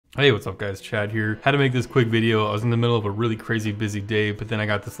Hey, what's up guys, Chad here. Had to make this quick video. I was in the middle of a really crazy busy day, but then I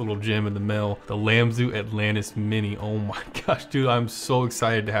got this little gem in the mail, the Lamzu Atlantis MINI. Oh my gosh, dude, I'm so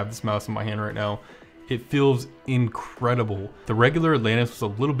excited to have this mouse in my hand right now. It feels incredible. The regular Atlantis was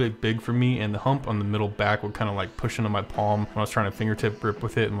a little bit big for me, and the hump on the middle back would kind of like push into my palm when I was trying to fingertip grip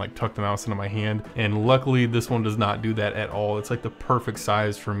with it and like tuck the mouse into my hand. And luckily this one does not do that at all. It's like the perfect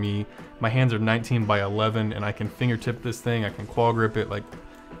size for me. My hands are 19 by 11 and I can fingertip this thing, I can claw grip it, like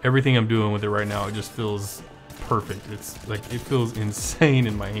everything I'm doing with it right now, it just feels perfect. It's like, it feels insane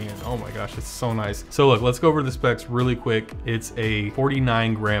in my hand. Oh my gosh, it's so nice. So look, let's go over the specs really quick. It's a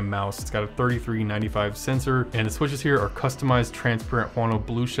 49 gram mouse. It's got a 3395 sensor, and the switches here are customized transparent Huano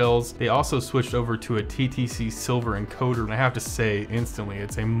blue shells. They also switched over to a TTC silver encoder, and I have to say instantly,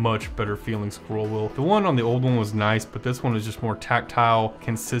 it's a much better feeling scroll wheel. The one on the old one was nice, but this one is just more tactile,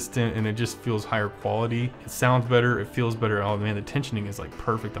 consistent, and it just feels higher quality. It sounds better, it feels better. Oh man, the tensioning is like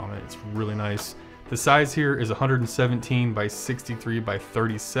perfect on it. It's really nice. The size here is 117 by 63 by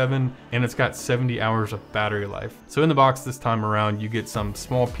 37, and it's got 70 hours of battery life. So in the box this time around, you get some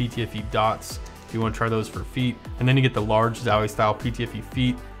small PTFE dots if you want to try those for feet, and then you get the large Zowie style PTFE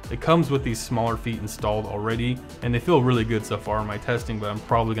feet. It comes with these smaller feet installed already, and they feel really good so far in my testing, but I'm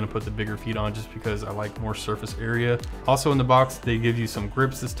probably gonna put the bigger feet on just because I like more surface area. Also in the box, they give you some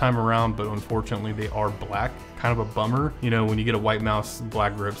grips this time around, but unfortunately they are black. Kind of a bummer. You know, when you get a white mouse,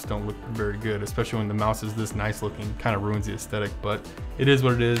 black grips don't look very good, especially when the mouse is this nice looking. Kind of ruins the aesthetic, but it is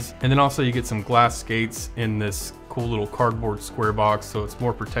what it is. And then also you get some glass skates in this cool little cardboard square box, so it's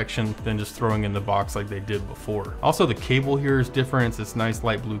more protection than just throwing in the box like they did before. Also, the cable here is different. It's this nice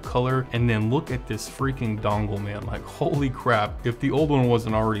light blue color. And then look at this freaking dongle, man. Like, holy crap. If the old one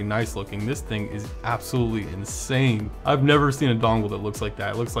wasn't already nice looking, this thing is absolutely insane. I've never seen a dongle that looks like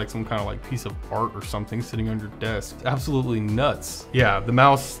that. It looks like some kind of like piece of art or something sitting on your desk. It's absolutely nuts. Yeah, the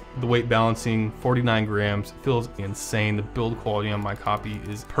mouse, the weight balancing, 49 grams, feels insane. The build quality on my copy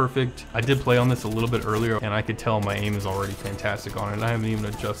is perfect. I did play on this a little bit earlier, and I could tell my aim is already fantastic on it. I haven't even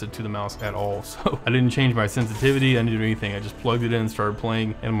adjusted to the mouse at all. So I didn't change my sensitivity, I didn't do anything. I just plugged it in and started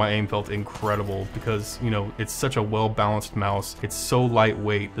playing, and my aim felt incredible because, you know, it's such a well-balanced mouse. It's so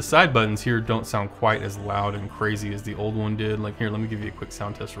lightweight. The side buttons here don't sound quite as loud and crazy as the old one did. Like here, let me give you a quick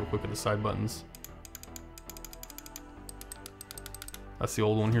sound test real quick of the side buttons. That's the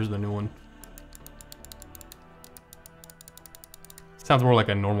old one, here's the new one. Sounds more like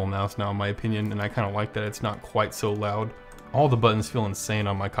a normal mouse now in my opinion, and I kind of like that it's not quite so loud. All the buttons feel insane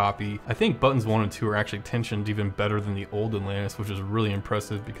on my copy. I think buttons 1 and 2 are actually tensioned even better than the old Atlantis, which is really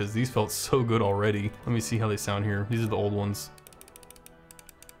impressive because these felt so good already. Let me see how they sound here. These are the old ones.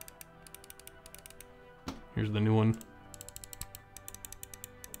 Here's the new one.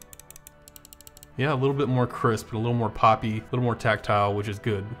 Yeah, a little bit more crisp, a little more poppy, a little more tactile, which is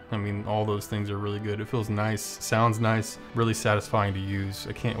good. I mean, all those things are really good. It feels nice, sounds nice, really satisfying to use.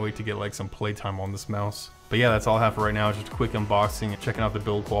 I can't wait to get like some playtime on this mouse. But yeah, that's all I have for right now. Just a quick unboxing, checking out the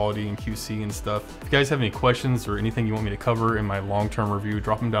build quality and QC and stuff. If you guys have any questions or anything you want me to cover in my long-term review,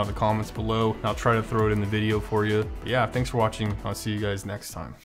 drop them down in the comments below, and I'll try to throw it in the video for you. But yeah, thanks for watching. I'll see you guys next time.